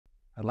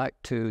I'd like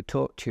to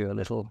talk to you a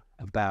little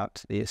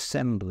about the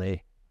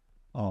assembly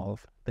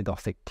of the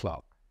Gothic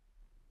clock.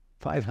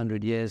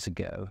 500 years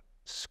ago,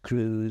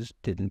 screws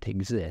didn't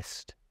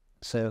exist,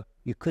 so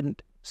you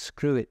couldn't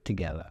screw it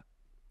together.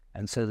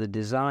 And so the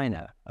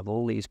designer of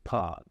all these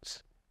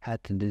parts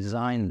had to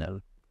design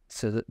them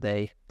so that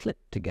they clip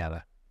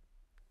together.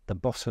 The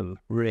bottom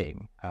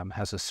ring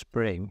has a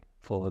spring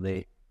for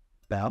the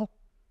bell.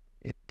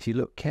 If you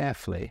look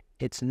carefully,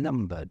 it's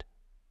numbered.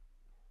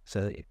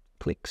 So it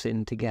clicks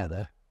in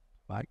together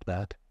like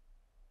that.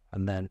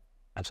 And then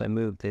as I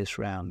move this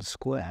round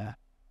square,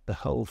 the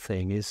whole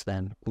thing is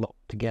then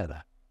locked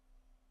together.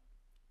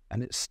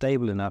 And it's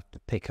stable enough to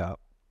pick up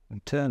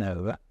and turn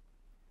over.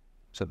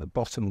 So the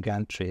bottom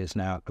gantry is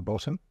now at the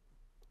bottom,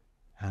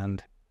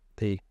 and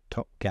the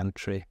top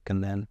gantry can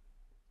then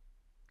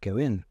go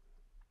in.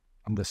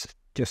 And this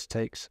just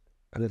takes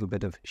a little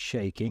bit of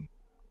shaking,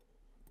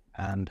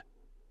 and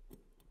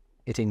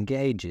it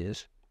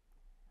engages.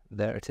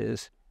 There it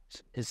is.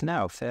 It's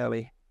now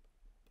fairly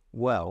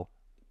well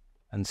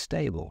and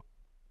stable.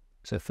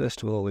 So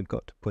first of all, we've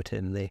got to put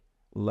in the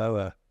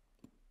lower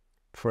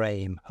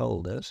frame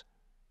holders.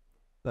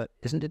 But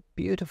isn't it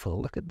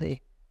beautiful? Look at the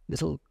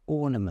little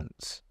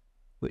ornaments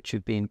which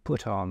have been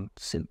put on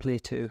simply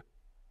to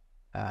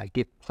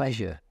give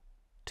pleasure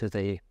to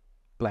the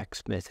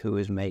blacksmith who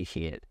is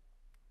making it.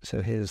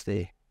 So here's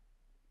the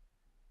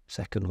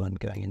second one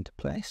going into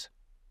place.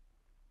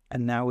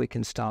 And now we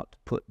can start to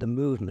put the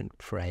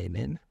movement frame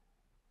in.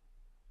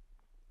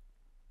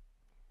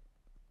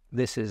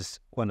 This is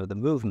one of the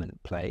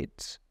movement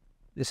plates.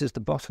 This is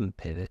the bottom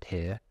pivot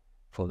here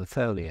for the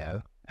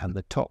folio, and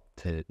the top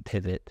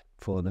pivot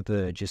for the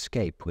verge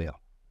escape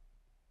wheel.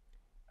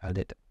 And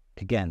it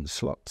again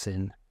slots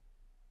in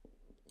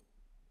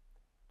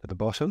to the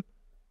bottom.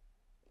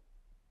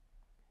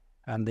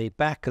 And the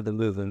back of the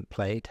movement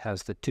plate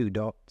has the two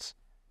dots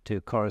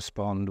to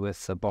correspond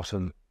with the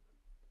bottom,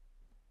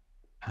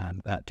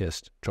 and that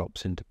just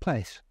drops into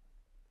place.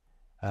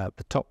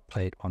 The top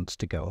plate wants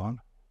to go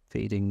on,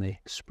 feeding the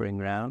spring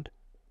round,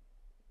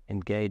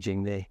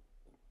 engaging the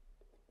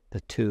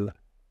two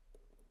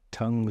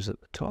tongues at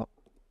the top.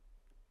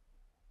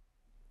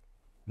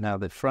 Now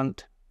the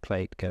front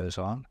plate goes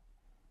on,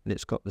 and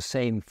it's got the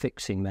same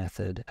fixing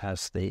method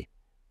as the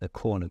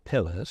corner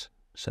pillars,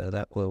 so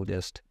that will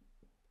just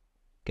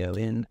go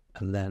in,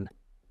 and then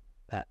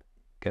that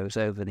goes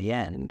over the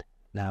end.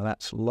 Now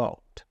that's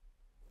locked.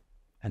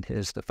 And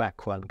here's the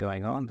back one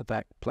going on, the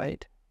back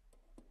plate.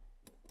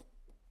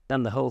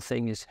 Then the whole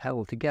thing is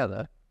held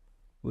together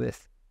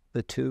with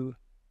the two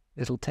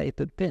little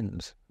tapered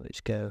pins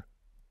which go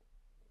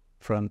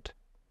front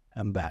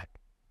and back.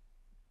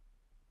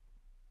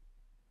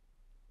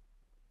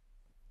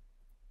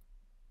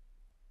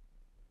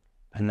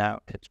 And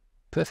now it's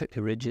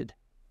perfectly rigid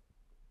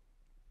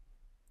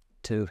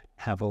to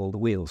have all the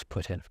wheels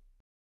put in.